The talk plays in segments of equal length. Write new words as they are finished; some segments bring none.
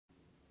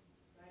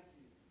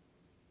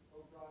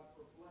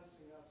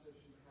as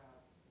you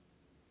have.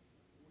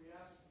 We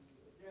ask you,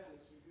 again,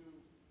 as we do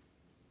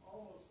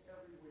almost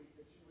every week,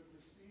 that you would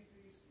receive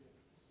these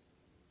gifts,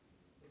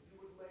 that you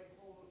would lay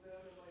hold of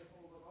them and lay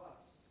hold of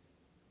us,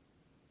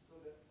 so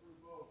that through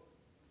both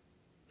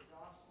the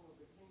gospel of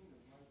the kingdom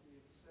might be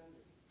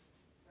extended,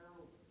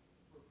 heralded,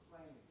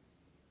 proclaimed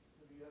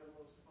to the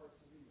uttermost parts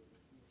of the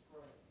earth. We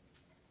pray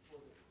for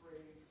the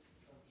praise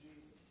of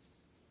Jesus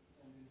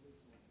and in his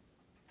name.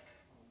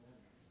 Amen.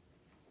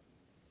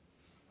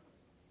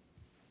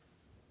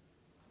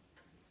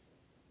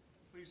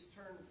 Please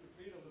turn with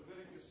me to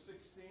Leviticus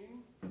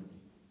 16.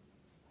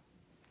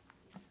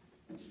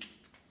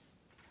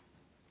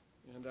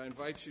 And I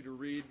invite you to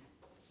read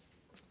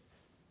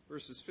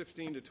verses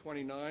 15 to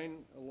 29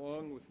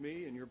 along with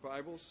me in your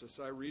Bibles as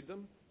I read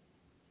them.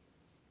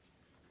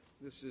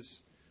 This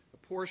is a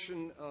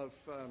portion of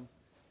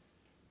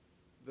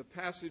the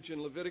passage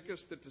in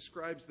Leviticus that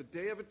describes the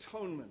Day of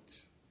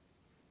Atonement.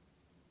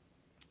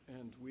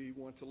 And we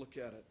want to look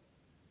at it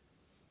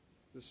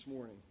this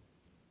morning.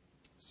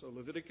 So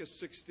Leviticus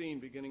 16,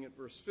 beginning at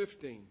verse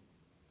 15.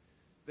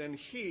 Then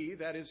he,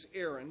 that is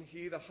Aaron,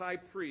 he the high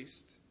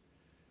priest,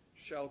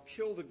 shall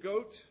kill the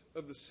goat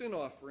of the sin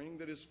offering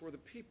that is for the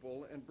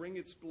people, and bring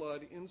its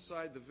blood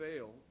inside the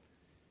veil,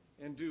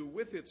 and do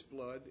with its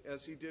blood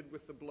as he did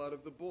with the blood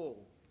of the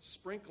bull,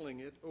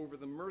 sprinkling it over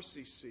the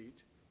mercy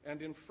seat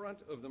and in front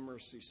of the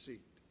mercy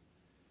seat.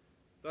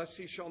 Thus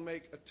he shall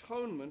make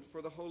atonement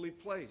for the holy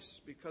place,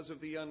 because of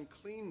the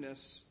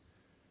uncleanness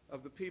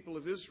of the people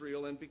of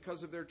Israel, and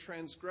because of their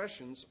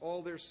transgressions,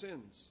 all their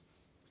sins.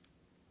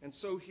 And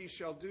so he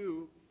shall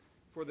do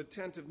for the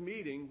tent of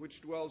meeting,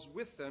 which dwells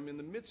with them in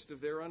the midst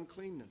of their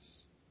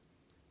uncleanness.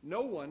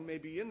 No one may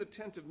be in the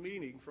tent of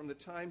meeting from the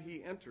time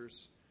he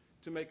enters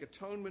to make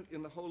atonement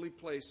in the holy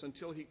place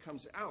until he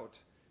comes out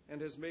and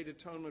has made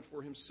atonement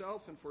for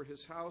himself and for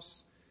his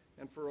house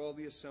and for all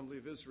the assembly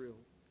of Israel.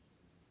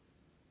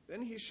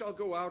 Then he shall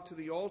go out to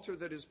the altar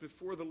that is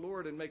before the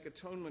Lord and make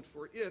atonement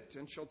for it,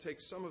 and shall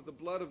take some of the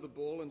blood of the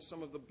bull and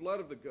some of the blood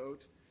of the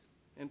goat,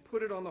 and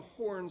put it on the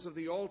horns of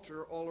the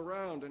altar all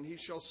around, and he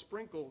shall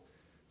sprinkle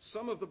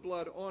some of the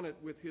blood on it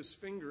with his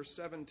finger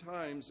 7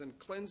 times, and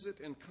cleanse it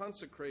and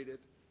consecrate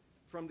it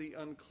from the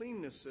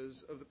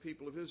uncleannesses of the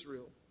people of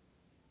Israel.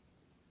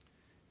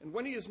 And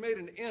when he has made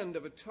an end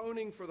of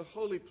atoning for the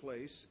holy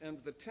place and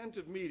the tent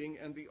of meeting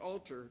and the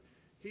altar,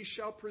 he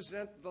shall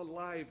present the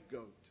live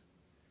goat.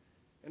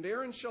 And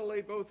Aaron shall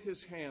lay both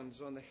his hands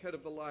on the head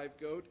of the live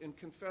goat, and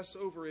confess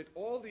over it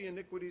all the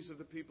iniquities of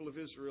the people of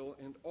Israel,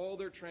 and all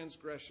their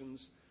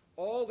transgressions,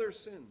 all their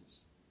sins.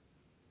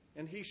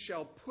 And he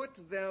shall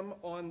put them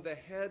on the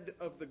head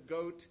of the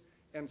goat,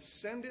 and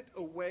send it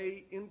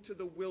away into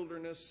the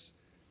wilderness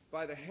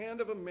by the hand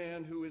of a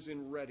man who is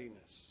in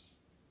readiness.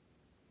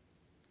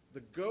 The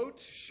goat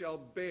shall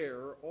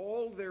bear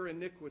all their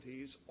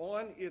iniquities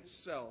on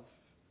itself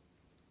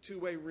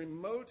to a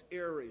remote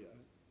area,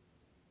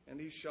 and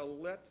he shall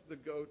let the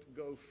goat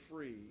go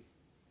free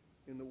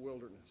in the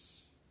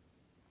wilderness.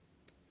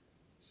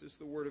 This is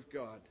the word of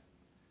God.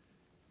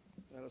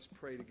 Let us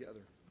pray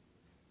together.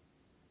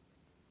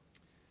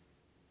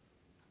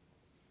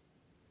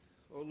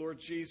 O Lord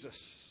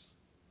Jesus,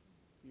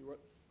 you are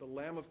the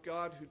Lamb of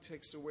God who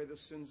takes away the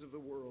sins of the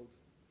world.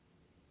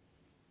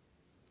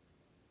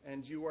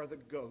 And you are the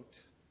goat,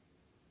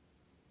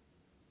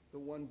 the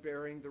one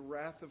bearing the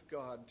wrath of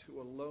God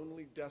to a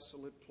lonely,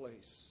 desolate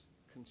place,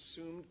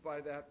 consumed by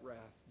that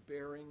wrath,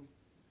 bearing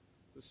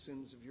the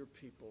sins of your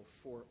people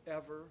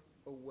forever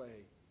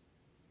away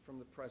from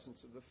the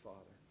presence of the Father.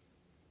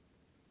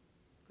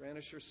 Grant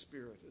us your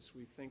Spirit as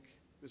we think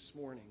this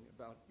morning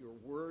about your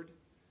word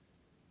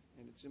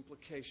and its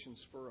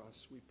implications for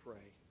us, we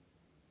pray.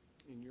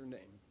 In your name,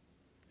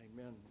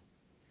 amen.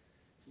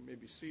 You may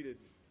be seated.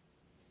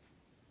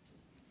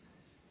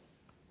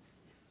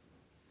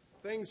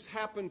 Things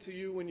happen to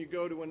you when you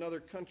go to another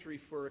country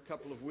for a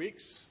couple of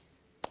weeks.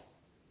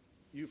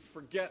 You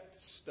forget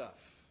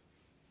stuff.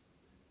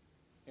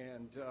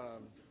 And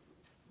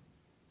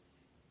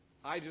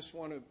I just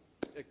want to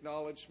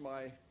acknowledge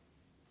my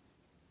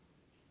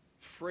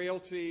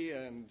frailty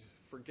and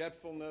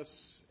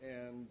forgetfulness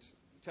and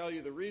tell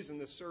you the reason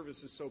this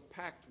service is so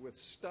packed with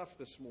stuff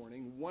this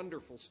morning,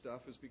 wonderful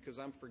stuff, is because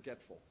I'm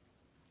forgetful.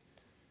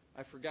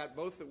 I forgot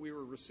both that we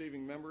were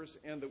receiving members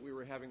and that we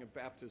were having a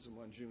baptism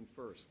on June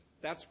 1st.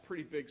 That's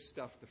pretty big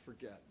stuff to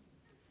forget.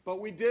 But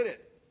we did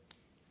it.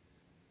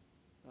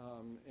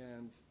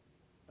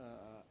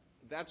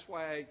 That's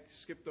why I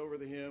skipped over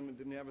the hymn and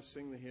didn't have us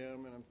sing the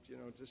hymn. And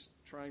I'm just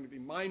trying to be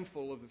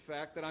mindful of the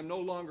fact that I'm no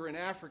longer in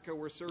Africa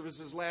where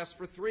services last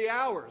for 3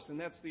 hours. And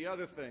that's the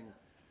other thing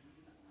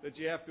that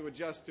you have to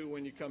adjust to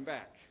when you come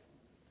back.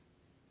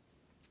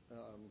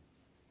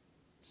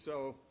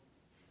 So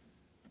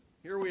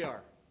here we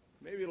are.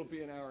 Maybe it'll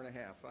be an hour and a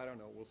half. I don't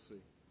know. We'll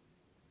see.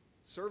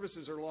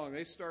 Services are long.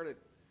 They start at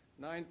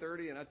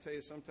 9:30, and I tell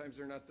you, sometimes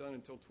they're not done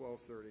until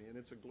 12:30, and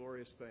it's a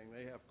glorious thing.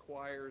 They have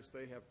choirs,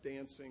 they have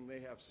dancing,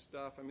 they have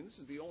stuff. I mean, this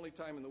is the only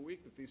time in the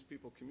week that these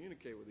people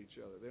communicate with each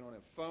other. They don't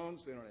have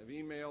phones, they don't have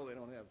email, they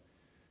don't have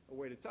a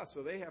way to talk.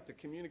 So they have to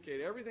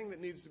communicate everything that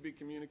needs to be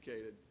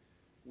communicated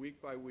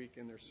week by week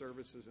in their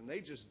services, and they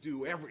just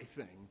do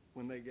everything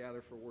when they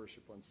gather for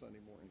worship on Sunday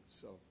morning.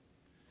 So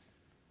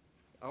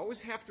I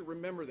always have to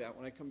remember that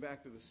when I come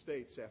back to the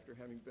States after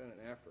having been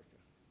in Africa.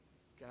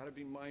 Got to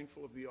be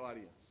mindful of the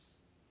audience.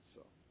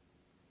 So,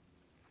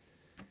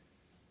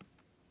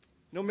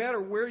 no matter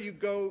where you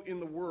go in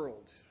the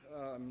world,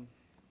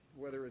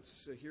 whether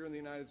it's here in the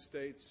United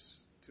States,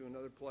 to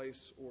another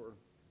place, or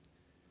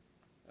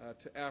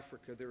to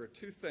Africa, there are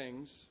two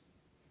things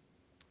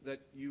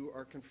that you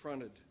are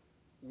confronted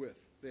with.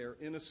 They're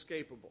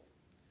inescapable.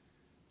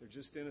 They're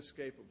just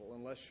inescapable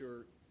unless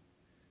you're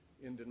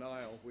in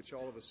denial, which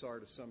all of us are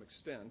to some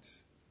extent.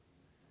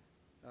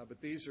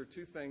 But these are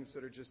two things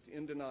that are just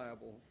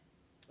undeniable,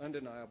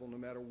 no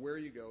matter where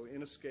you go,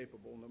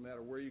 inescapable, no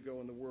matter where you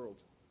go in the world.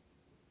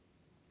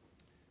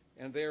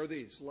 And they are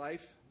these.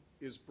 Life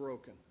is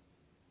broken.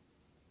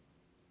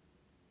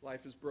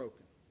 Life is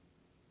broken.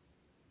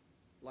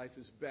 Life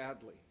is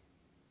badly,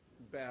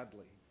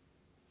 badly,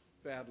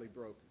 badly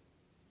broken.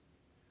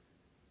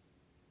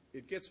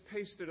 It gets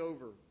pasted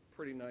over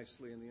pretty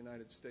nicely in the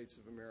United States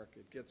of America.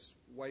 It gets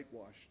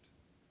whitewashed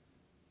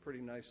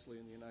pretty nicely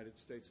in the United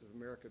States of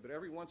America. But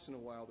every once in a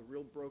while, the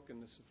real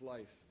brokenness of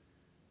life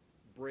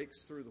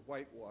breaks through the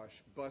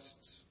whitewash,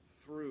 busts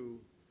through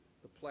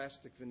the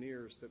plastic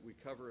veneers that we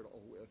cover it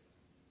all with,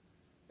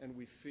 and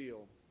we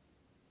feel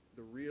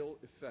the real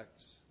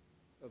effects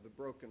of the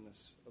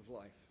brokenness of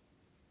life.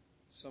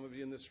 Some of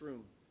you in this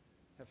room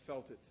have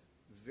felt it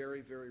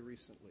very, very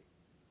recently.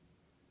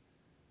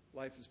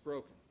 Life is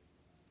broken.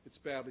 It's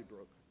badly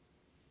broken.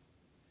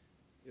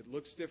 It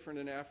looks different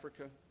in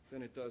Africa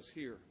than it does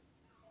here,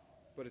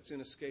 but it's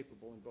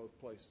inescapable in both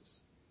places.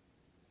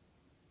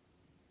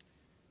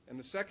 And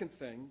the second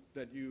thing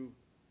that you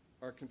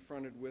are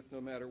confronted with,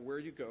 no matter where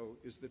you go,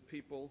 is that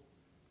people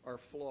are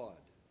flawed.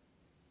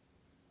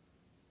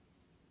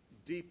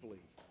 Deeply,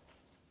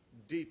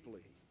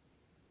 deeply,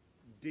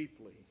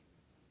 deeply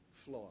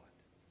flawed.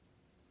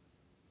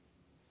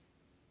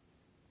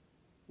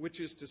 Which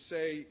is to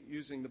say,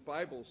 using the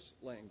Bible's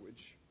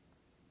language,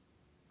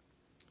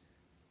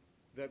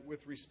 that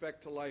with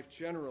respect to life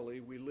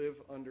generally, we live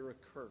under a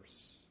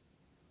curse.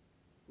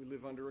 We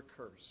live under a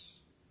curse.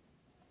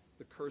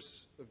 The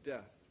curse of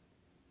death.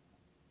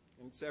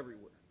 And it's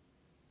everywhere.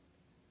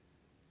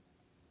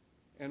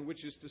 And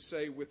which is to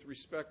say, with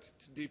respect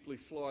to deeply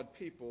flawed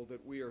people,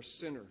 that we are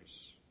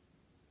sinners.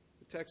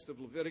 The text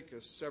of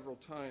Leviticus several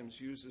times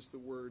uses the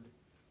word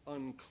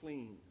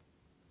unclean.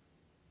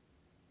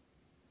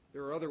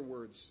 There are other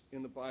words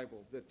in the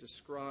Bible that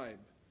describe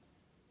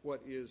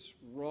what is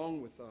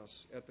wrong with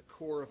us at the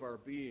core of our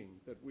being,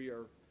 that we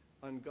are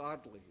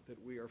ungodly,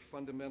 that we are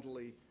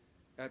fundamentally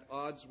at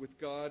odds with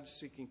God,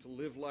 seeking to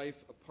live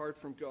life apart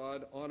from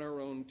God, on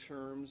our own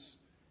terms,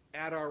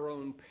 at our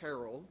own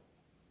peril.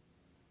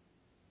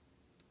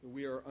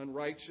 We are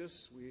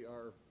unrighteous, we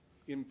are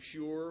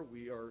impure,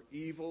 we are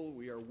evil,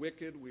 we are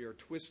wicked, we are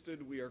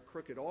twisted, we are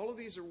crooked. All of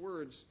these are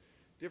words,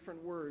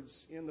 different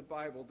words in the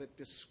Bible that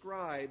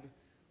describe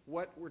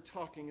what we're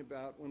talking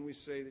about when we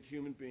say that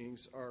human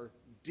beings are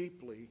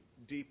deeply,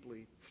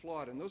 deeply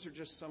flawed. And those are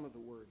just some of the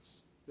words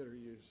that are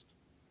used.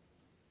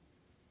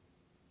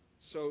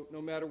 So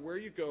no matter where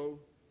you go,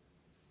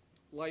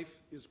 life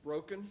is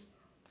broken,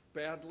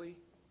 badly,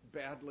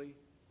 badly,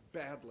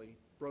 badly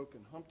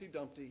broken. Humpty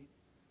Dumpty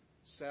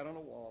sat on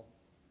a wall.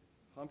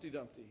 Humpty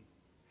Dumpty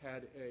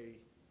had a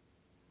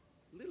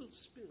little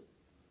spill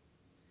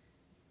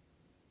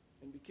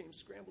and became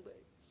scrambled eggs.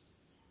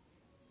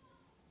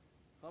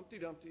 Humpty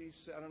Dumpty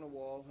sat on a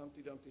wall.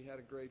 Humpty Dumpty had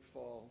a great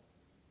fall.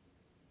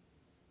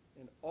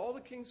 And all the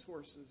king's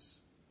horses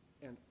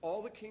and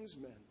all the king's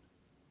men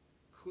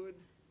could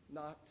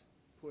not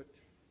put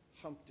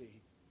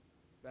Humpty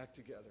back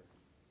together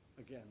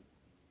again.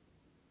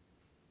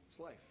 It's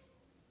life.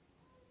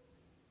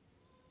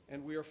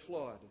 And we are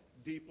flawed,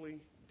 deeply,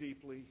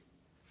 deeply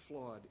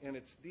flawed. And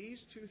it's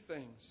these two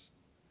things,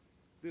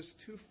 this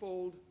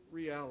twofold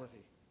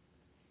reality,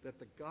 that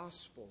the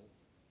gospel,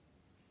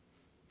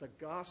 the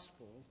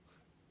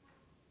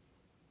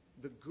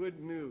good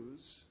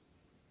news,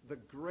 the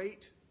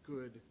great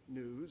good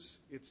news,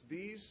 it's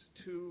these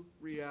two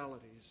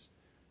realities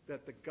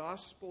that the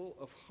gospel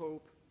of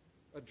hope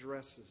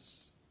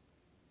addresses.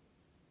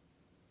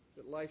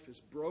 That life is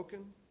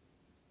broken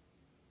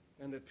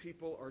and that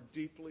people are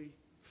deeply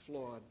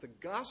flawed. The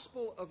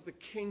gospel of the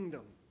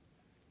kingdom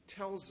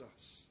tells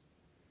us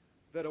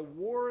that a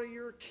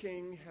warrior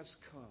king has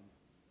come.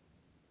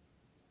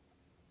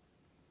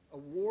 A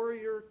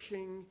warrior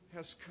king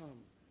has come.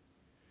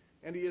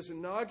 And he has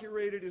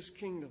inaugurated his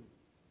kingdom.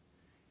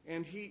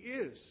 And he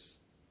is,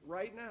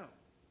 right now,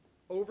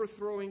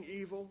 overthrowing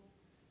evil,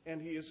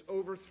 and he is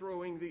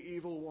overthrowing the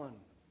evil one.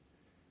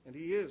 And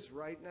he is,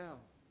 right now,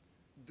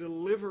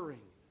 delivering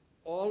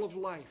all of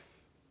life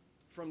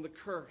from the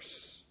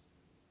curse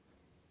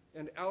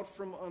and out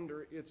from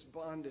under its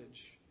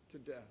bondage to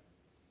death.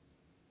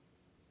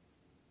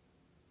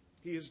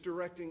 He is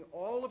directing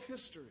all of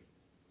history,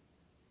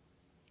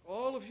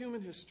 all of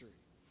human history,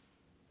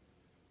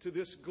 to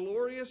this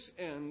glorious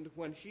end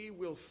when he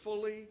will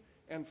fully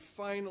and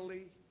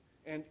finally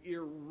and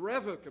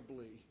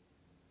irrevocably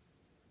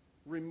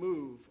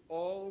remove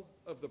all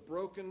of the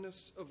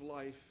brokenness of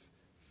life,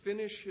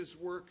 finish his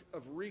work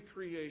of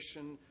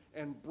recreation,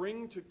 and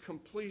bring to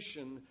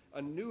completion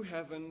a new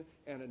heaven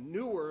and a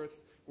new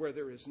earth where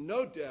there is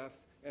no death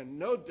and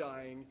no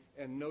dying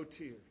and no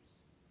tears.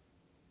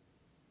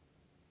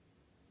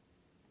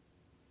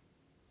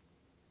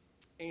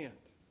 And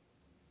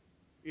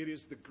it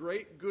is the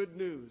great good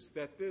news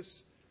that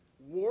this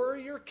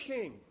warrior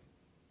king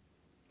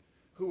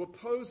who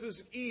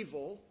opposes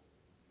evil,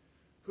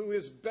 who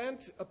is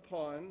bent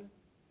upon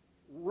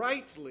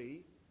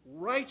rightly,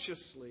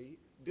 righteously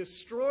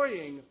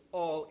destroying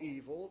all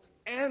evil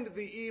and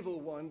the evil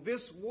one,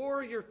 this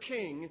warrior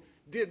king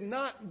did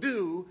not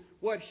do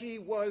what he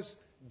was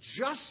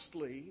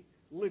justly,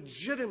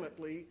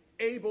 legitimately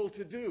able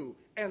to do,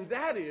 and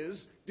that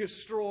is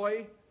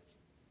destroy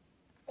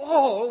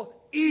all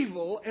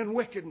evil and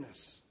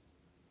wickedness.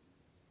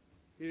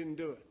 He didn't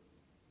do it.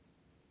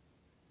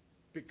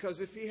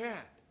 Because if he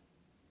had,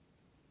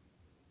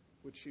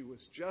 which he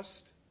was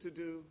just to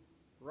do,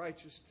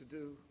 righteous to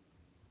do,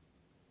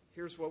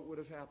 here's what would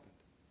have happened.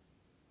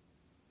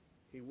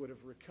 He would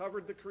have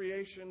recovered the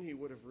creation. He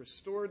would have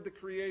restored the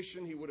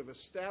creation. He would have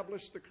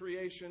established the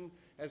creation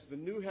as the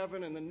new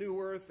heaven and the new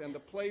earth and the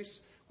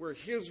place where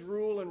his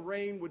rule and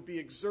reign would be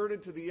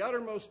exerted to the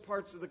uttermost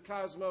parts of the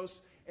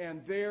cosmos,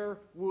 and there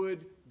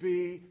would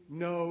be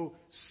no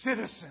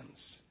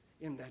citizens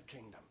in that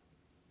kingdom.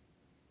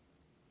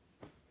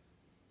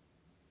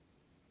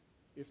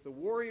 If the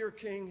warrior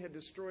king had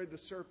destroyed the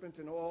serpent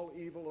and all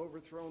evil,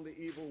 overthrown the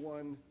evil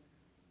one,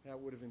 that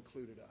would have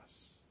included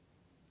us.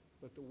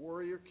 But the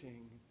warrior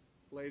king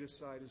laid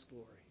aside his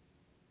glory,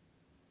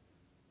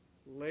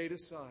 laid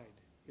aside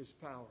his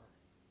power,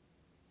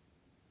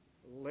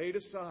 laid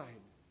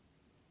aside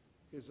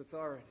his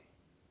authority.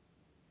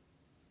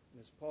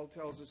 And as Paul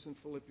tells us in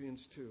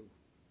Philippians 2,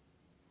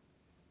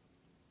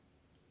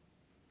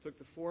 took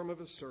the form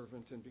of a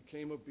servant and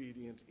became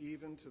obedient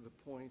even to the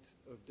point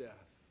of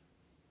death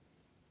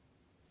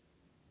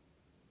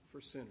for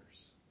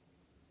sinners,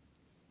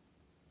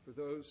 for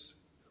those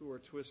who are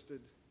twisted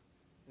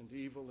and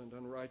evil and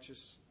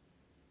unrighteous,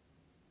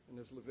 and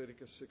as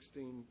Leviticus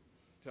 16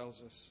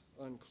 tells us,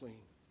 unclean.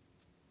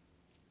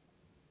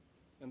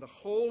 And the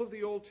whole of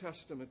the Old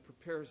Testament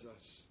prepares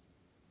us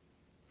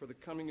for the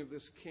coming of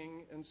this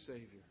King and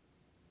Savior.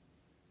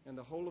 And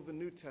the whole of the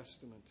New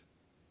Testament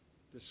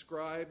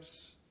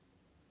describes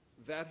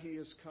that he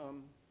has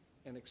come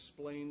and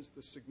explains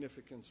the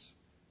significance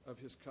of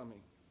his coming.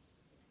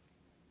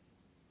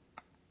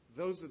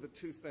 Those are the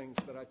two things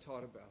that I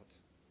taught about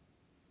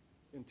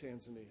in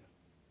Tanzania.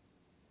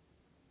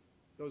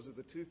 Those are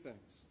the two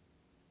things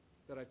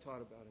that I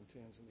taught about in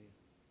Tanzania.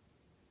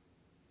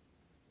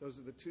 Those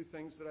are the two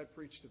things that I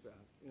preached about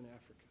in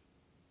Africa.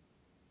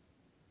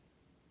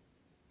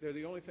 They're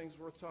the only things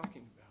worth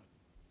talking about.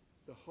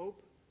 The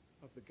hope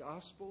of the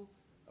gospel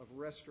of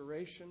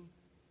restoration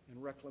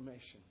and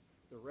reclamation.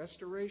 The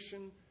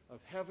restoration of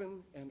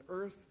heaven and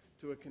earth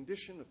to a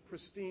condition of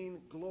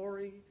pristine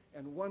glory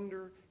and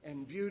wonder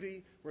and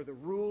beauty, where the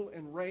rule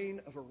and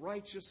reign of a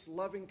righteous,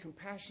 loving,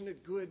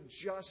 compassionate, good,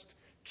 just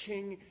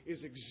king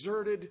is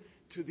exerted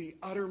to the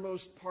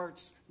uttermost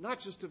parts, not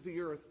just of the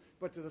earth,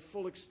 but to the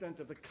full extent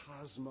of the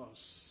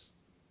cosmos.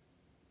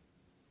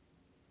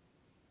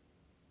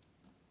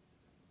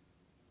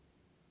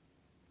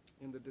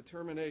 In the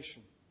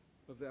determination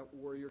of that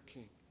warrior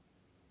king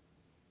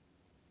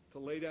to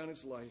lay down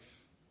his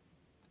life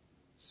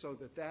so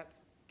that that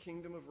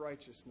kingdom of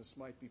righteousness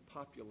might be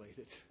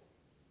populated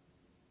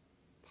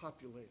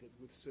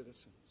with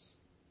citizens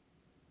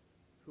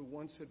who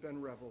once had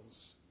been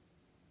rebels,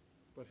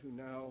 but who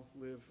now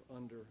live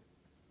under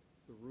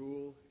the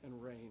rule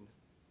and reign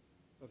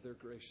of their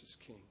gracious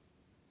King.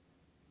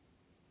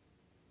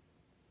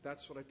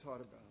 That's what I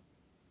taught about,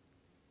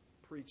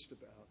 preached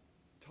about,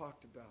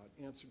 talked about,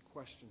 answered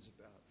questions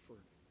about for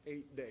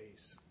 8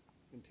 days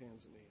in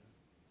Tanzania.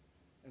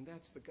 And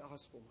that's the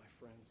gospel, my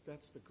friends.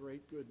 That's the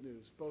great good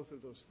news, both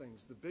of those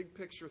things. The big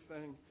picture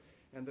thing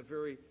and the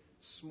very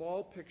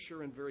small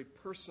picture and very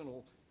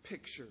personal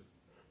picture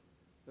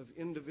of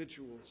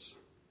individuals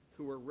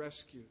who are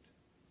rescued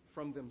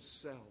from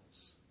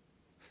themselves,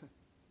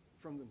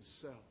 from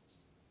themselves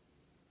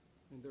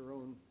and their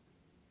own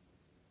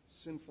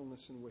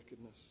sinfulness and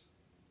wickedness.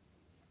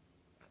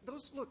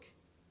 Look,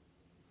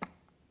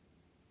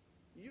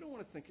 you don't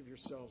want to think of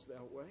yourselves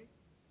that way.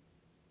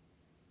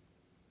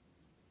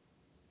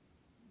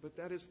 But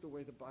that is the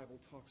way the Bible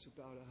talks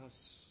about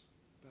us,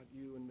 about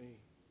you and me.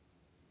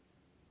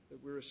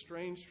 That we're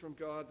estranged from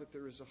God, that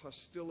there is a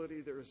hostility,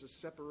 there is a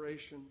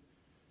separation,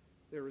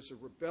 there is a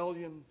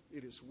rebellion,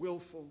 it is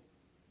willful,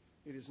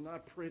 it is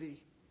not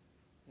pretty.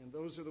 And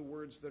those are the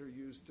words that are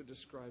used to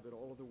describe it,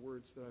 all of the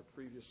words that I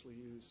previously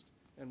used.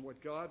 And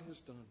what God has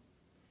done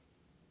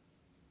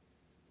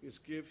is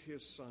give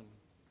his Son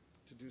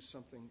to do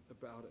something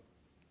about it.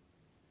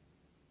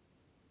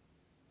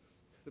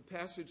 The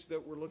passage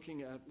that we're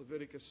looking at,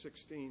 Leviticus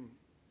 16,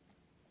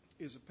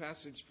 is a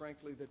passage,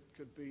 frankly, that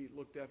could be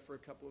looked at for a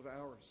couple of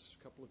hours,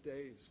 a couple of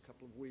days, a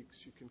couple of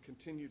weeks. You can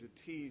continue to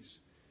tease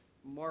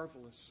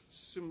marvelous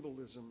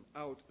symbolism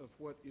out of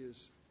what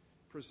is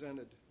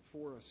presented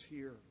for us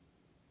here.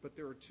 But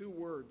there are two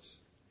words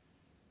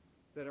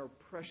that are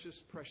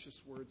precious,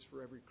 precious words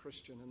for every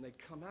Christian, and they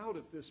come out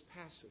of this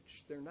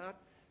passage. They're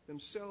not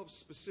themselves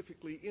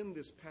specifically in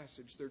this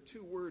passage. They're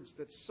two words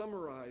that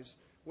summarize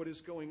what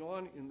is going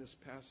on in this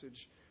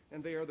passage,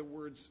 and they are the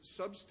words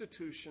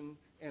substitution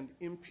and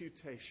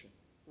imputation.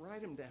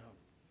 Write them down.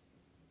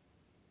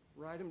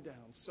 Write them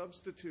down.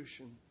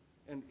 Substitution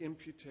and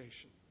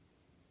imputation.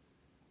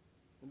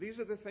 And these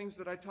are the things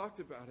that I talked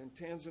about in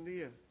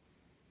Tanzania.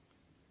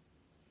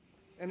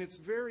 And it's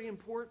very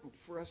important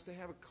for us to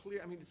have a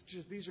clear, it's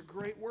just, these are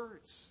great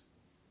words.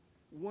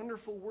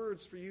 Wonderful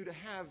words for you to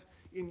have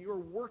in your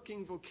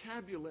working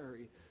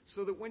vocabulary,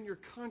 so that when your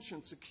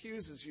conscience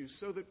accuses you,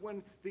 so that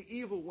when the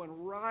evil one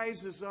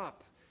rises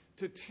up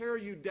to tear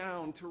you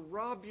down, to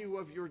rob you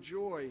of your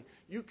joy,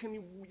 you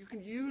can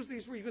use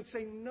these words. You can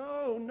say,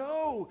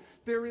 no,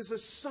 there is a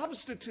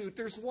substitute.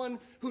 There's one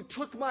who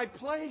took my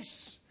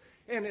place.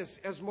 And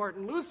as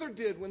Martin Luther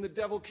did when the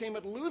devil came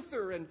at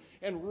Luther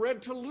and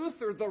read to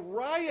Luther the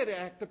riot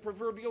act, the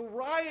proverbial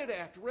riot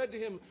act, read to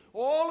him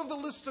all of the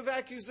list of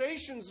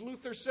accusations,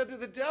 Luther said to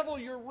the devil,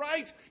 you're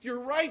right,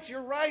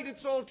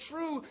 it's all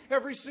true,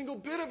 every single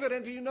bit of it.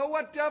 And do you know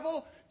what,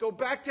 devil? Go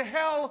back to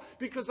hell,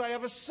 because I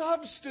have a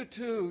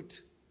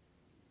substitute.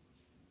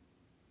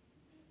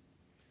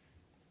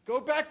 Go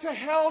back to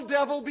hell,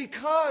 devil,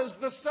 because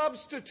the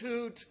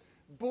substitute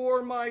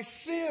bore my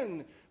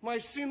sin. My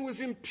sin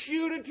was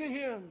imputed to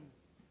him.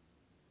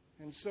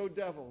 And so,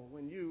 devil,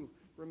 when you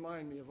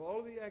remind me of all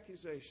of the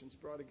accusations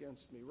brought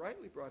against me,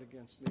 rightly brought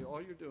against me,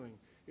 all you're doing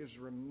is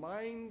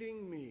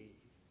reminding me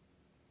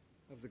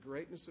of the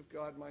greatness of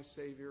God, my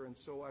Savior, and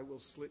so I will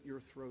slit your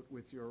throat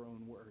with your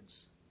own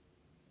words.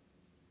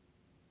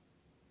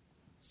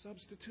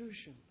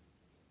 Substitution.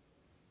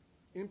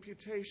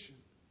 Imputation.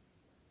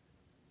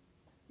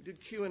 We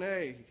did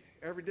Q&A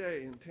every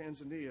day in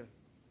Tanzania.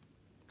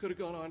 Could have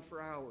gone on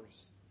for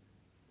hours.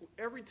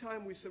 Every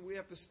time we said we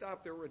have to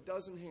stop, there were a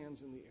dozen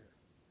hands in the air.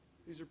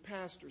 These are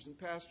pastors and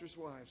pastors'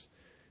 wives.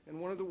 And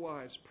one of the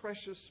wives,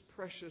 precious,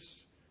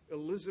 precious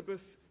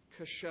Elizabeth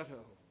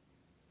Cachetto,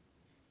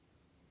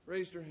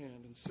 raised her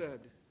hand and said,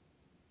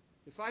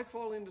 if I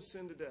fall into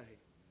sin today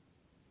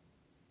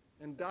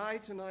and die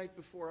tonight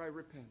before I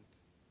repent,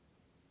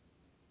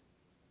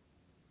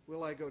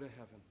 will I go to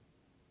heaven?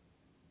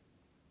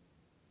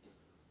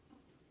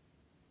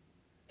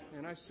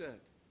 And I said,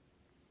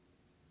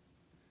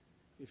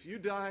 if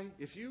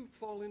you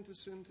fall into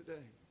sin today,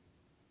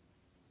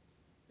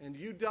 and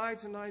you die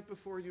tonight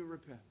before you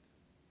repent,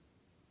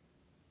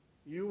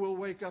 you will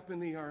wake up in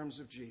the arms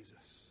of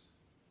Jesus.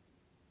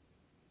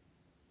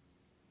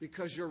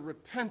 Because your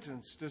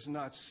repentance does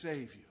not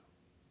save you.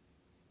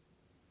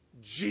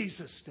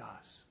 Jesus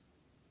does.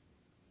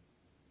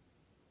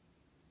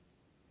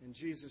 And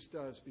Jesus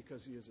does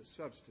because he is a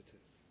substitute.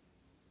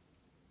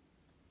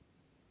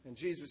 And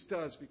Jesus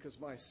does because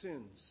my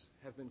sins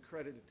have been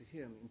credited to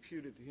him,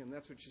 imputed to him.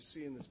 That's what you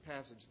see in this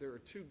passage. There are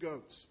two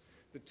goats.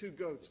 The two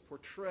goats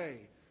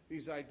portray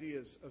these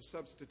ideas of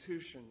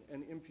substitution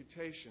and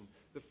imputation.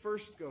 The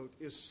first goat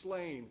is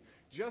slain,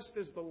 just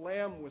as the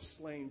lamb was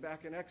slain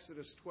back in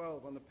Exodus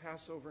 12 on the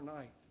Passover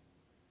night.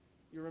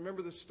 You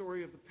remember the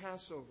story of the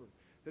Passover,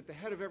 that the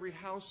head of every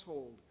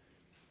household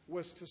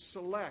was to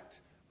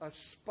select a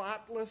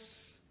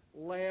spotless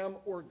lamb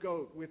or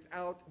goat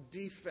without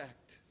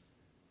defect.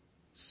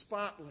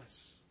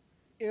 Spotless,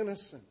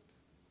 innocent.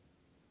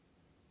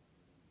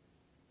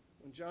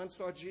 When John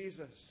saw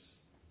Jesus,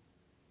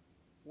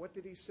 what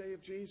did he say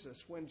of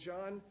Jesus? When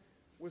John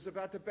was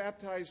about to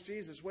baptize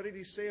Jesus, what did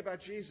he say about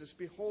Jesus?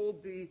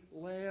 Behold the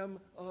Lamb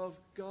of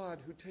God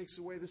who takes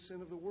away the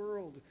sin of the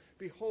world.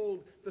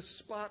 Behold the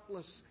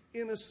spotless,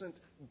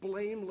 innocent,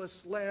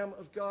 blameless Lamb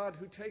of God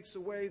who takes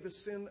away the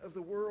sin of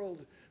the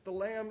world. The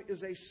Lamb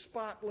is a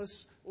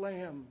spotless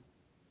Lamb.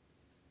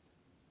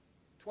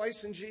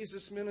 Twice in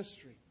Jesus'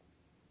 ministry,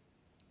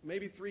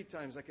 maybe 3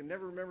 times. I can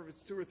never remember if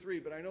it's 2 or 3,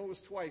 but I know it was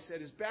twice. At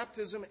his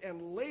baptism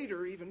and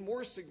later, even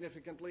more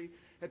significantly,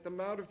 at the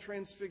Mount of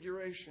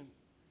Transfiguration.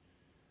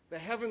 The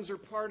heavens are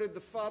parted,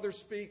 the Father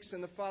speaks,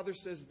 and the Father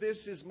says,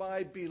 this is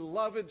my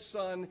beloved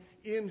Son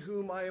in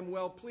whom I am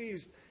well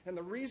pleased. And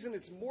the reason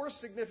it's more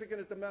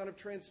significant at the Mount of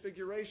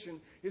Transfiguration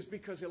is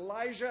because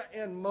Elijah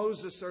and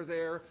Moses are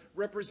there,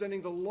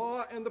 representing the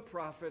law and the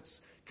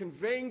prophets,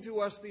 conveying to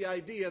us the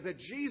idea that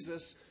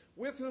Jesus,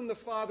 with whom the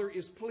Father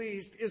is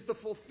pleased, is the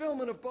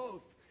fulfillment of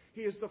both.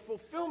 He is the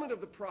fulfillment of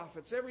the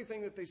prophets,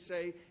 everything that they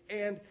say,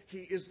 and he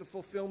is the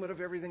fulfillment of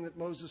everything that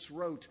Moses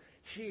wrote.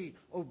 He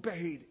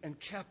obeyed and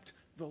kept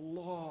the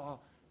law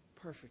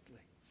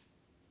perfectly.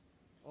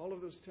 All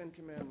of those 10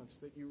 commandments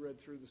that you read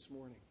through this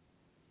morning,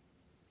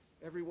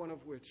 every one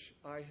of which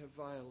I have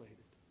violated.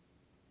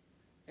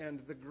 And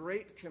the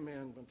great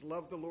commandment,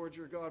 love the Lord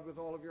your God with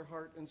all of your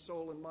heart and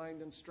soul and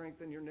mind and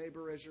strength, and your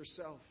neighbor as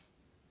yourself.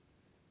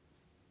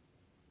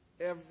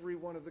 Every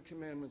one of the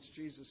commandments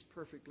Jesus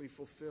perfectly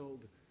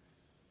fulfilled.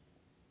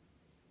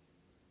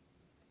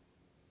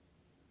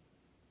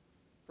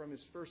 From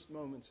his first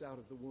moments out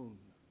of the womb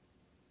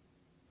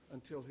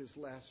until his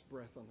last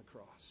breath on the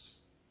cross.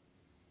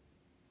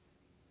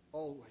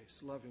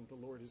 Always loving the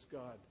Lord his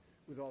God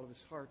with all of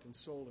his heart and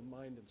soul and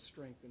mind and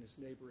strength, and his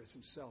neighbor as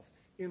himself.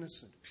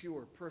 Innocent,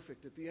 pure,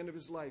 perfect. At the end of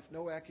his life,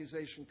 no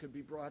accusation could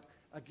be brought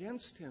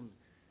against him.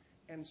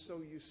 And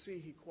so you see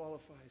he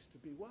qualifies to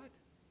be what?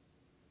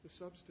 The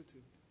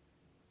substitute.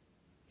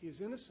 He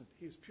is innocent.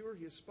 He is pure.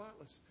 He is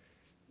spotless.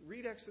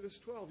 Read Exodus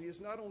 12. He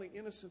is not only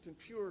innocent and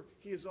pure,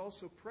 he is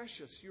also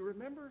precious. You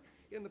remember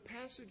in the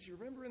passage, you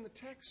remember in the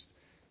text,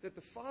 that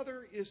the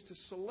Father is to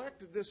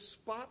select this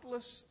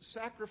spotless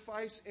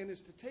sacrifice and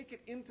is to take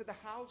it into the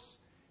house.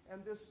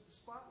 And this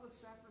spotless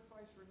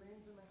sacrifice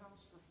remains in the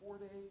house for 4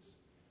 days.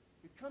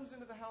 It comes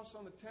into the house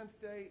on the 10th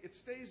day. It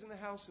stays in the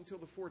house until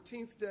the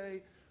 14th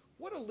day.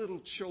 What do little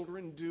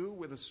children do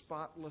with a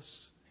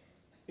spotless,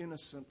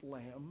 innocent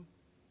lamb?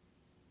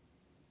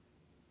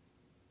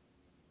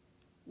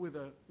 With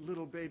a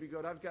little baby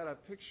goat. I've got a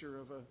picture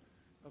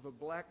of a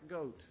black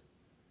goat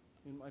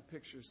in my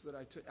pictures that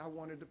I took. I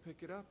wanted to pick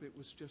it up. It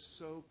was just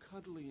so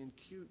cuddly and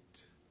cute.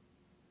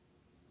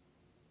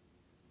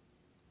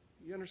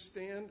 You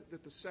understand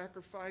that the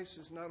sacrifice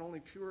is not only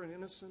pure and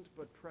innocent,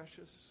 but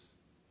precious?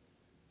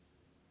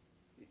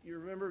 You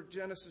remember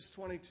Genesis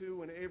 22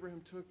 when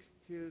Abraham took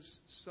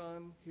his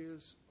son,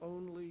 his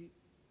only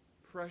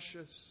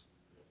precious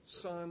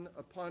son,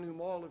 upon whom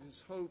all of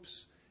his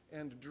hopes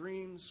and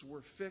dreams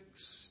were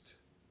fixed.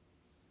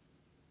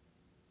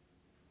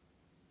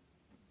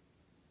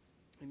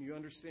 And you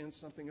understand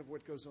something of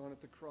what goes on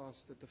at the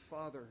cross, that the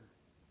Father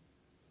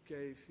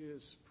gave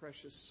his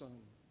precious Son,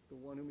 the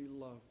one whom he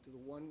loved, to the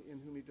one in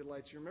whom he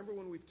delights. You remember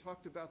when we've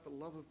talked about the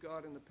love of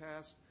God in the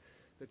past,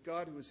 that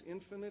God, who is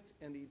infinite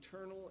and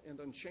eternal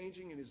and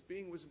unchanging in his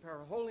being, wisdom,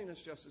 power,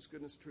 holiness, justice,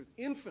 goodness, truth,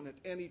 infinite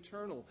and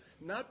eternal,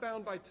 not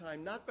bound by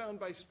time, not bound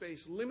by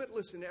space,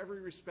 limitless in every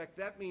respect.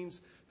 That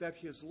means that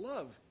his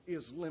love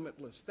is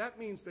limitless. That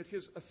means that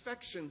his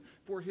affection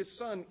for his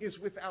Son is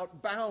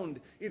without bound.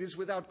 It is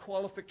without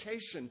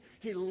qualification.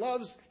 He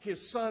loves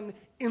his Son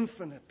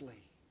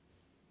infinitely.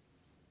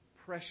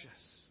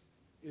 Precious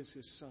is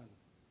his Son.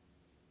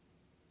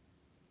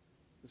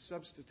 The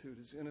substitute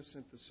is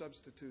innocent, the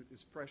substitute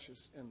is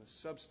precious, and the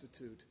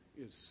substitute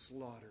is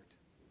slaughtered.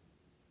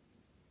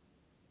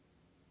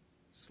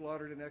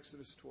 Slaughtered in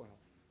Exodus 12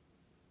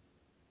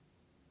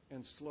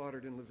 and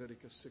slaughtered in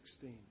Leviticus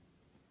 16.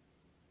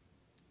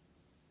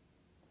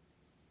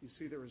 You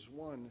see, there is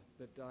one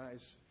that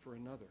dies for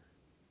another.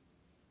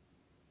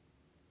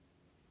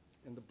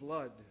 And the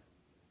blood,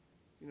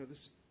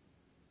 it's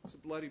a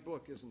bloody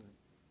book, isn't it?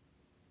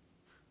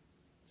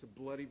 It's a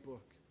bloody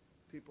book.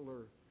 People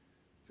are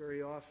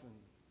very often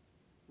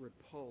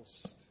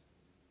repulsed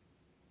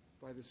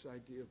by this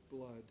idea of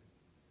blood.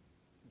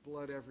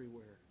 Blood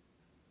everywhere.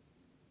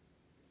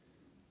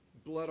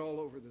 Blood all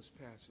over this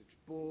passage.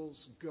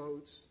 Bulls,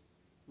 goats,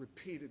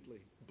 repeatedly,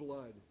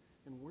 blood.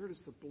 And where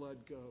does the blood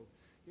go?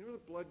 You know where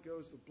the blood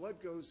goes? The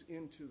blood goes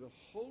into the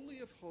Holy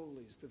of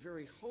Holies, the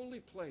very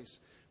holy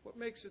place. What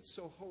makes it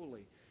so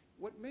holy?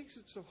 What makes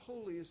it so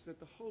holy is that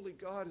the holy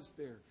God is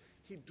there.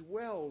 He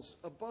dwells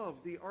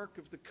above the Ark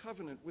of the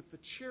Covenant with the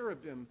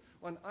cherubim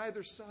on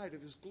either side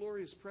of his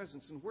glorious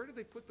presence. And where do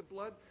they put the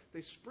blood?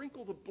 They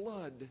sprinkle the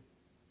blood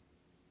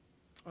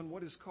on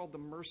what is called the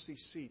mercy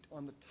seat,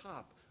 on the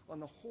top, on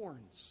the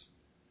horns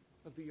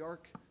of the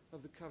Ark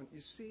of the Covenant.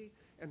 You see,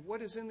 and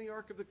what is in the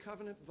Ark of the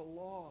Covenant? The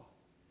law.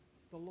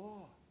 The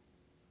law.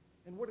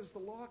 And what does the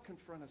law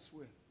confront us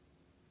with?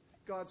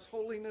 God's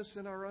holiness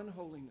and our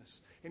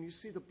unholiness. And you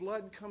see, the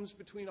blood comes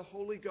between a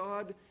holy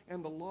God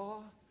and the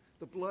law.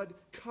 The blood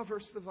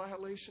covers the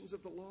violations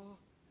of the law.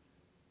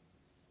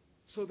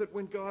 So that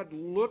when God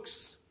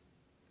looks,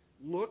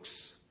 not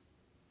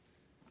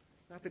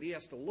that he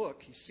has to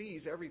look, he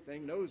sees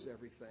everything, knows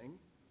everything,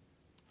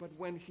 but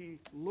when he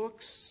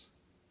looks,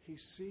 he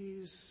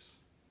sees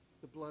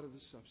the blood of the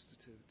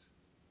substitute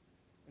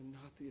and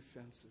not the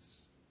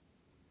offenses.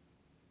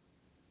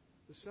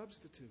 The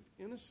substitute,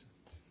 innocent,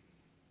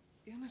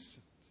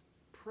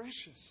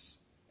 precious,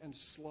 and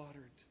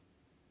slaughtered,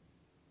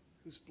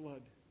 whose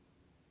blood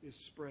is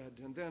spread.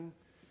 And then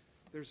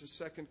there's a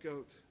second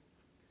goat.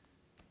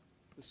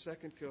 The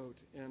second goat.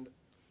 And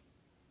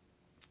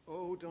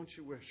oh, don't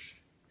you wish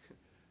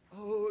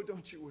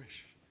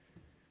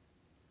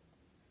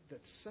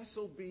that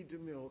Cecil B.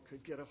 DeMille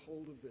could get a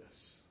hold of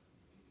this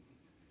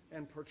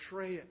and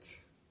portray it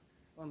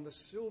on the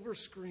silver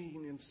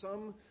screen in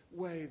some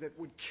way that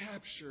would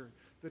capture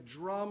the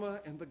drama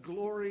and the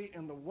glory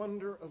and the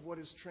wonder of what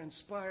is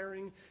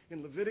transpiring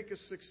in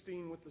Leviticus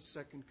 16 with the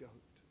second goat.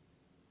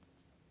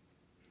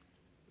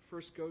 The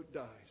first goat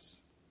dies.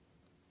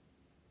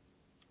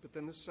 But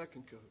then the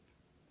second goat,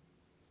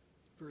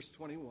 verse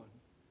 21,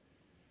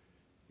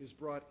 is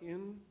brought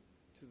in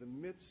to the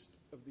midst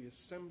of the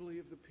assembly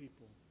of the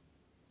people.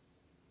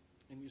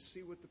 And you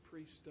see what the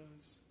priest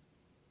does?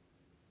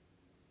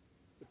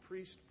 The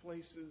priest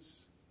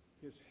places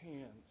his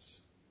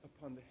hands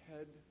upon the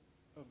head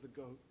of the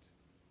goat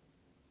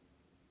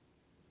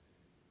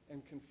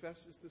and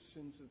confesses the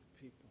sins of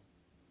the people,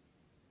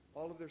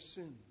 all of their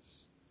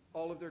sins,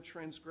 all of their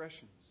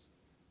transgressions,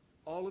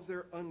 all of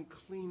their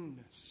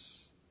uncleanness,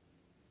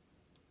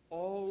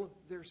 all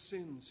their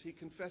sins. He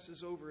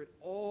confesses over it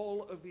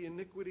all of the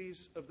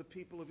iniquities of the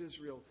people of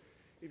Israel.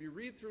 If you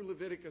read through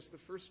Leviticus, the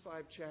first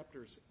 5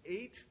 chapters,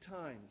 8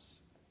 times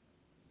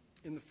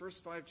in the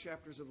first 5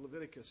 chapters of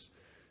Leviticus,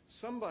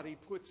 somebody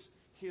puts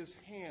his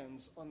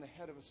hands on the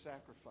head of a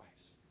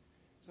sacrifice.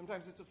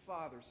 Sometimes it's a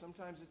father,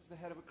 sometimes it's the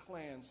head of a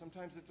clan,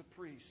 sometimes it's a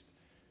priest.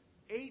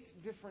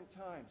 8 different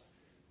times.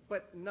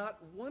 But not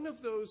one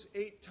of those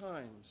 8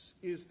 times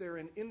is there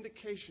an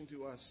indication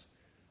to us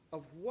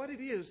of what it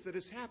is that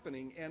is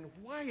happening and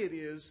why it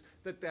is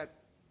that that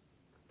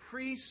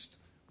priest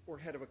or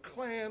head of a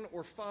clan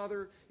or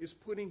father is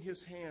putting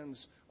his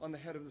hands on the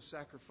head of the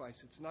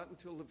sacrifice. It's not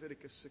until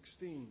Leviticus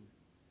 16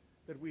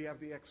 that we have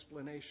the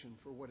explanation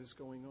for what is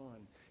going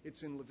on.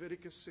 It's in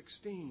Leviticus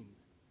 16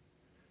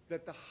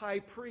 that the high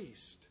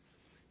priest,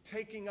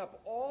 taking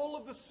up all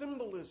of the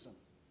symbolism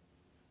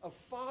of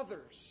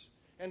fathers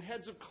and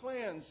heads of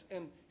clans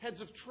and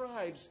heads of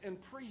tribes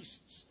and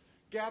priests,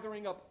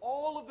 gathering up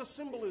all of the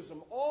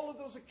symbolism, all of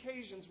those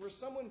occasions where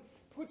someone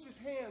puts his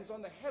hands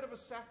on the head of a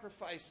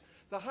sacrifice,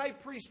 the high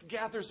priest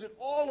gathers it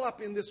all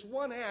up in this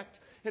one act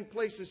and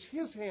places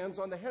his hands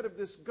on the head of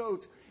this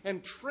goat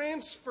and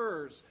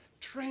transfers,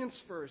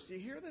 do you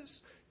hear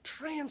this?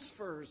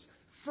 Transfers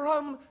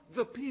from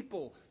the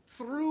people,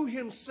 through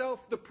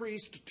himself, the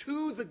priest,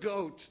 to the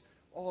goat,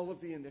 all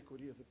of the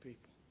iniquity of the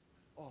people.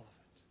 All of it.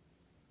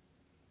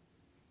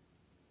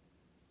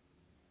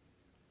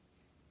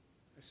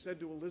 I said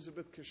to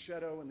Elizabeth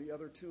Cachetto and the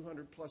other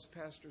 200 plus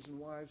pastors and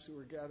wives who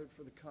were gathered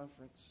for the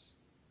conference,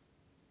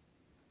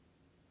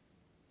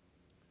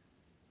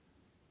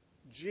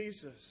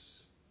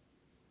 Jesus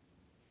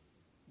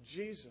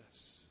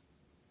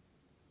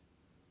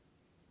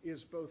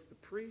is both the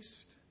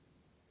priest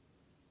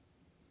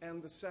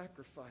and the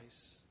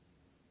sacrifice.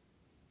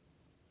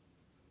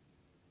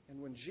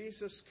 And when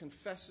Jesus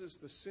confesses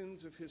the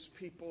sins of his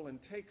people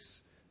and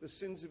takes the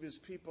sins of his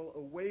people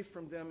away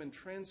from them and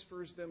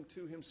transfers them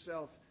to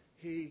himself,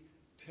 he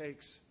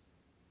takes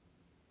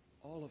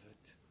all of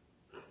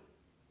it.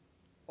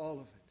 All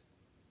of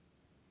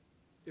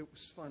it. It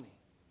was funny.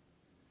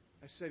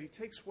 I said, he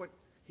takes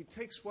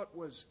what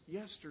was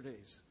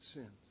yesterday's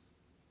sins.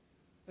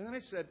 And then I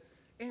said,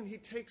 and he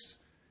takes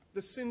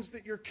the sins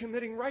that you're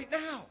committing right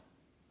now.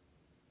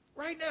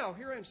 Right now.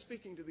 Here I am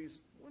speaking to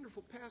these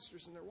wonderful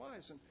pastors and their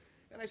wives.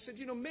 And I said,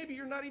 maybe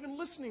you're not even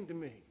listening to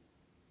me.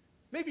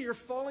 Maybe you're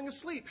falling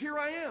asleep. Here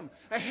I am,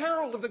 a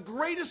herald of the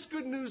greatest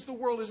good news the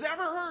world has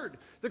ever heard,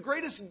 the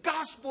greatest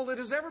gospel that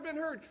has ever been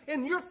heard,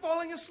 and you're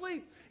falling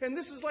asleep. And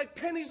this is like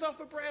pennies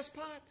off a brass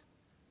pot.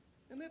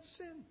 And that's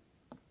sin.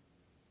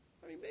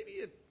 I mean, maybe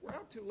you were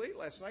out too late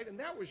last night, and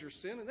that was your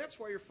sin, and that's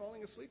why you're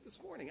falling asleep this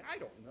morning. I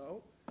don't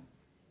know.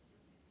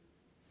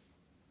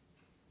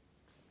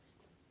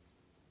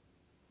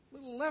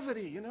 Little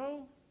levity,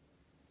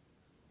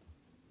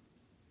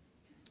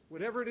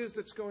 Whatever it is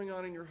that's going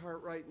on in your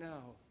heart right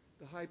now,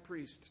 the high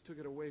priest took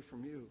it away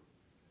from you,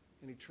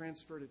 and he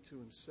transferred it to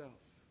himself.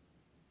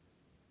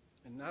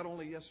 And not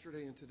only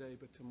yesterday and today,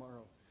 but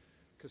tomorrow.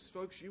 Because,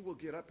 folks, you will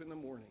get up in the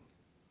morning,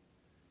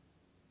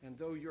 and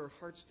though your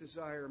heart's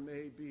desire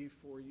may be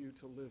for you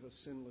to live a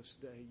sinless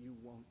day, you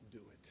won't do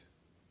it.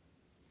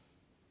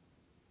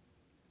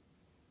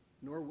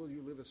 Nor will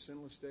you live a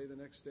sinless day the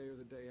next day or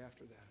the day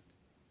after that.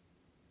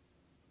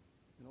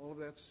 And all of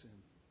that's sin.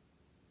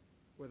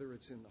 Whether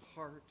it's in the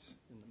heart,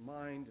 in the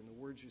mind, in the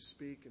words you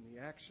speak, in the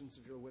actions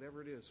of your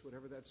whatever it is,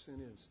 whatever that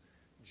sin is,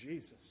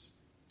 Jesus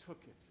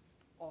took it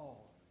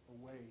all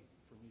away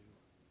from you.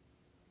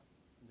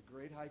 And the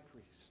great high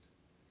priest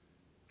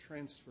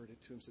transferred it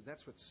to him. So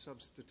that's what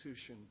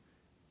substitution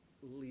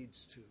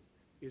leads to,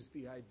 is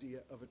the idea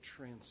of a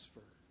transfer,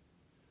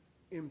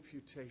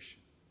 imputation,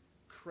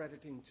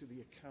 crediting to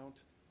the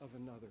account of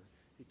another.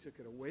 He took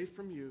it away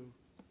from you.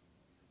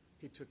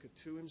 He took it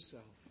to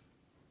himself.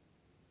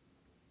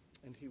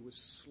 And he was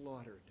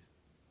slaughtered,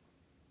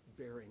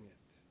 bearing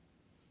it.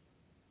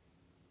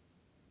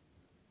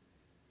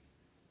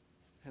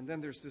 And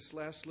then there's this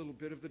last little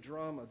bit of the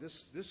drama.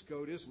 This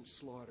goat isn't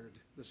slaughtered.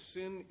 The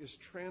sin is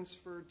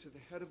transferred to the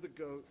head of the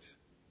goat.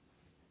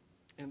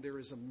 And there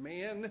is a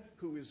man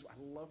who is, I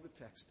love the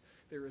text,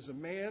 there is a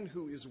man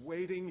who is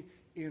waiting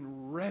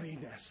in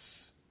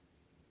readiness.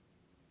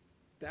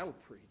 That'll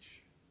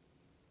preach.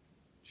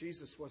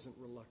 Jesus wasn't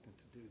reluctant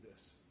to do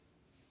this.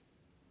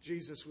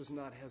 Jesus was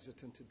not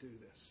hesitant to do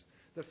this.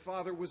 The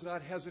Father was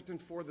not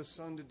hesitant for the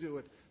Son to do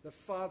it. The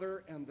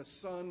Father and the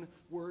Son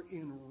were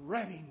in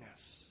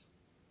readiness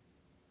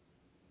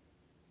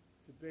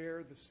to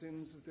bear the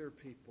sins of their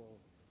people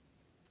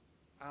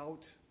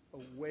out,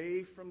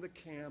 away from the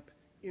camp,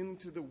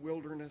 into the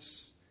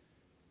wilderness,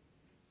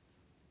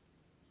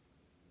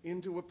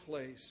 into a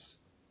place,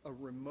 a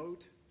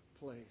remote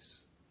place,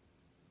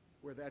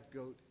 where that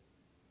goat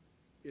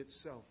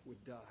itself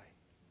would die.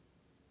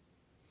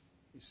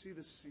 You see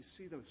this, you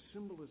see the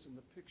symbolism,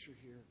 the picture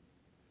here.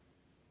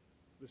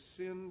 The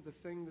sin, the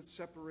thing that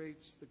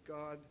separates the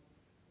God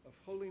of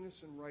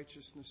holiness and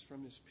righteousness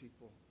from his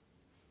people,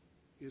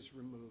 is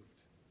removed.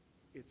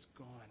 It's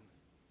gone.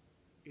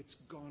 It's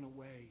gone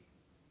away.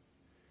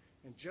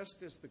 And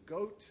just as the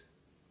goat,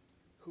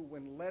 who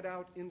when led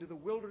out into the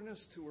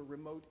wilderness to a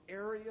remote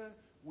area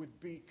would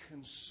be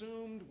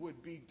consumed,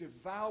 would be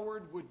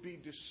devoured, would be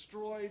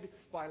destroyed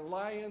by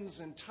lions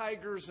and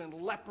tigers and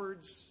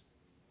leopards,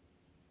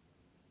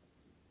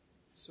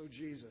 so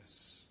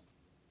Jesus,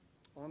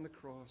 on the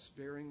cross,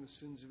 bearing the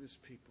sins of his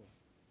people,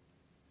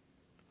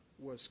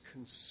 was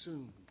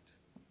consumed,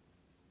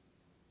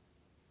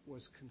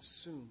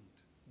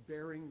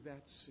 bearing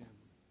that sin,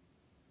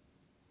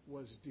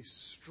 was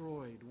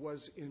destroyed,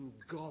 was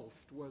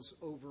engulfed, was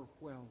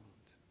overwhelmed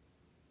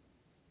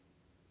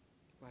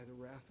by the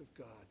wrath of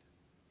God.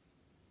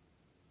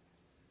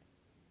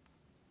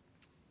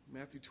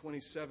 Matthew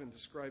 27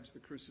 describes the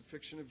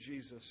crucifixion of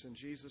Jesus, and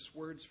Jesus'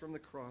 words from the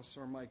cross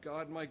are, my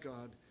God,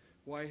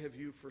 why have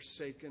you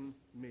forsaken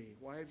me?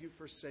 Why have you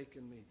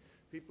forsaken me?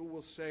 People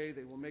will say,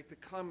 they will make the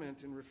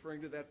comment in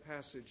referring to that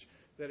passage,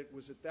 that it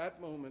was at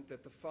that moment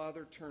that the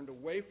Father turned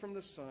away from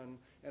the Son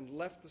and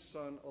left the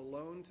Son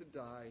alone to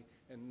die,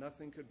 and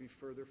nothing could be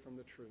further from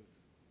the truth.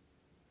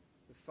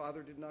 The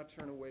Father did not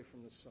turn away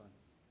from the Son.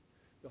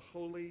 The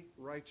holy,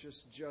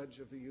 righteous judge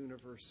of the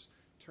universe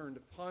turned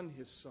upon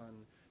his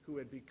Son, who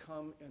had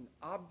become an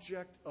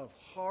object of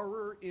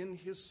horror in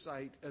his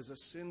sight as a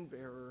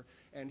sin-bearer,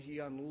 and he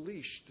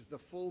unleashed the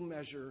full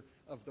measure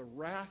of the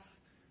wrath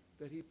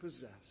that he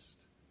possessed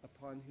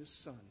upon his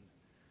Son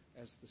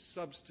as the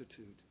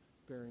substitute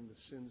bearing the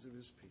sins of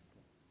his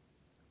people.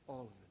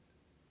 All of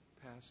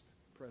it, past,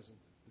 present,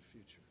 and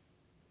future.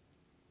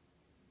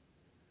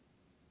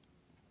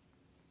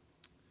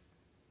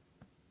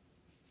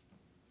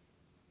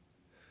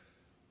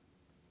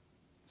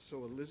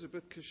 So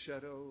Elizabeth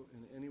Cachetto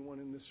and anyone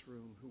in this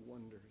room who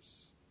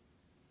wonders,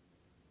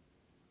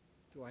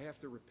 do I have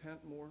to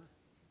repent more?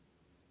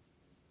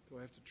 Do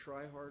I have to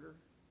try harder?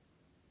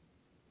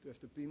 Do I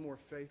have to be more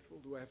faithful?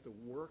 Do I have to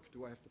work?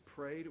 Do I have to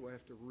pray? Do I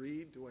have to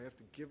read? Do I have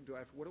to give?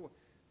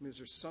 Is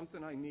there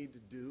something I need to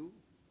do?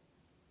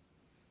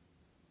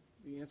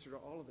 The answer to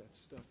all of that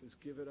stuff is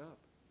give it up.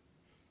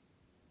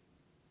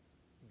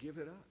 Give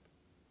it up.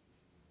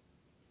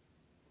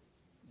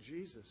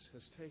 Jesus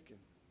has taken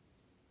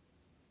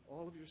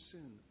all of your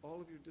sin,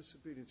 all of your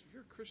disobedience. If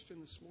you're a Christian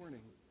this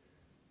morning,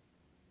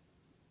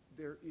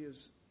 there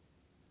is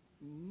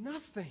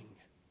nothing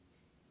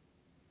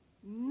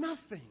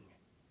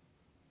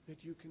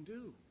that you can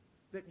do,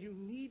 that you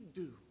need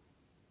do,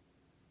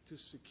 to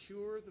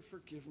secure the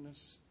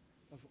forgiveness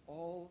of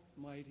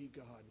Almighty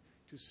God,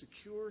 to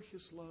secure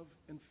his love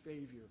and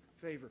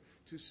favor,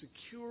 to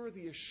secure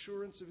the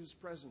assurance of his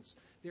presence.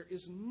 There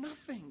is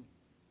nothing.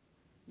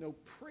 No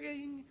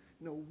praying,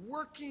 no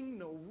working,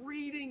 no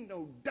reading,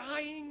 no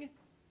dying.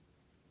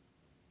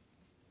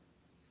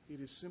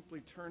 It is simply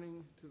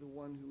turning to the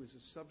one who is a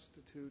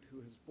substitute, who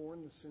has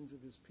borne the sins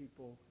of his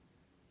people.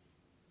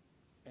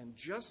 And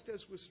just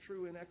as was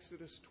true in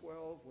Exodus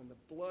 12, when the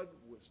blood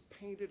was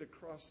painted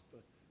across the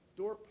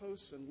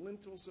doorposts and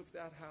lintels of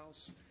that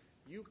house,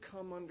 you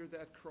come under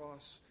that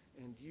cross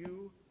and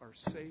you are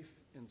safe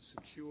and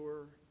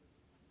secure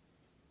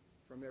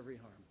from every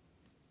harm.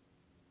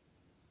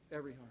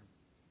 Every harm.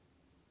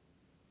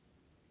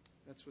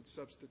 That's what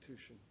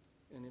substitution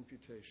and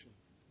imputation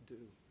do.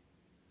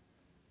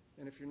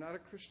 And if you're not a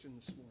Christian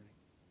this morning,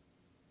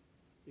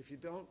 if you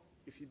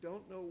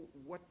don't know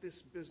what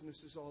this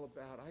business is all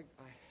about,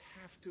 I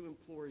have to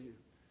implore you,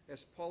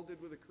 as Paul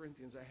did with the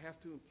Corinthians, I have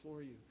to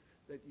implore you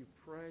that you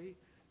pray,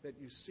 that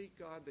you seek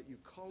God, that you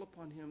call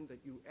upon him,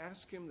 that you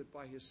ask him that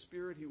by his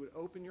Spirit he would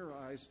open your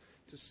eyes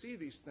to see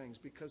these things,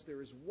 because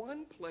there is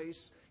one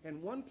place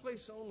and one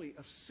place only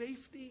of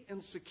safety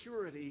and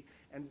security,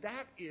 and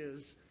that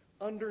is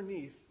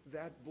underneath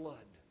that blood.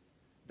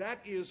 That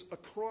is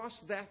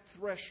across that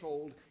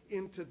threshold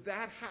into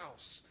that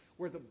house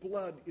where the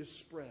blood is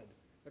spread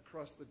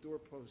across the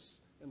doorposts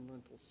and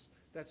lintels.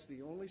 That's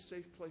the only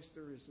safe place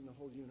there is in the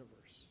whole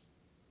universe.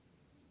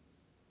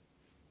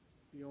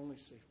 The only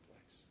safe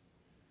place.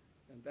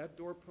 And that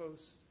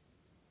doorpost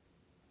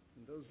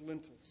and those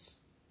lintels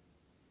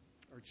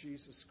are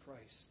Jesus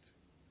Christ,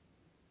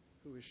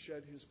 who has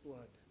shed his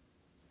blood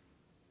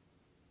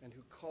and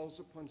who calls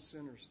upon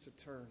sinners to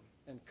turn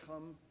and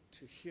come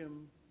to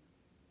him,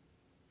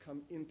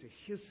 come into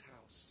his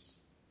house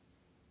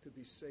to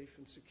be safe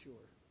and secure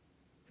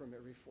from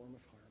every form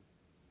of harm.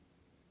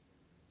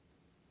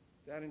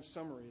 That, in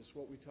summary, is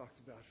what we talked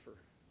about for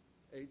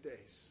 8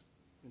 days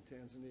in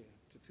Tanzania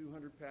to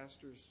 200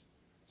 pastors,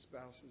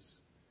 spouses,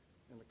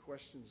 and the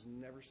questions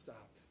never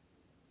stopped.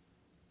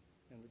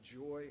 And the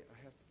joy,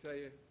 I have to tell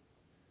you,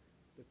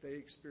 that they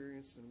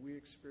experienced and we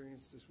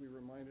experienced as we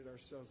reminded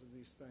ourselves of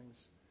these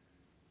things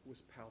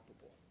was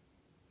palpable.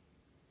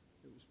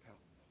 It was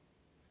palpable.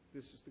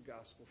 This is the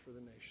gospel for the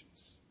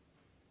nations.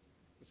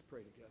 Let's pray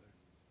together.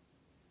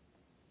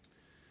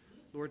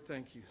 Lord,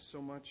 thank you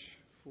so much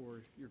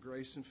for your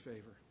grace and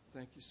favor.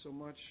 Thank you so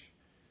much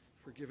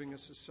for giving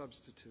us a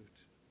substitute.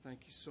 Thank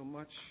you so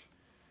much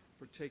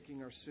for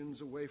taking our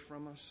sins away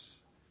from us,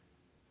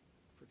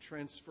 for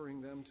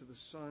transferring them to the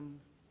Son.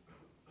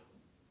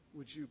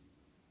 Would you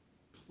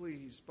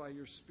please, by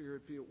your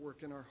Spirit, be at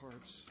work in our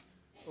hearts?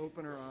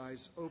 Open our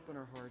eyes, open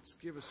our hearts.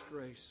 Give us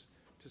grace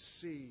to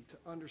see, to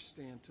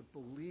understand, to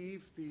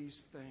believe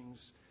these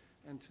things,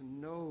 and to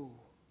know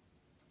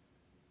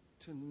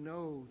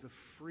the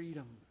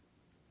freedom,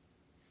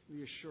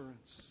 the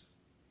assurance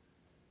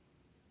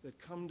that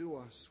come to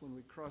us when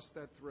we cross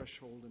that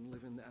threshold and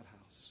live in that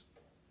house.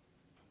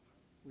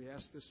 We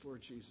ask this,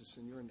 Lord Jesus,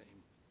 in your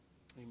name.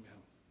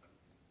 Amen.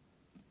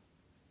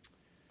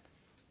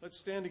 Let's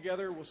stand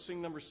together. We'll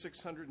sing number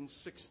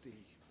 660,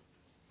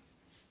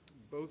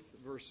 both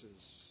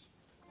verses.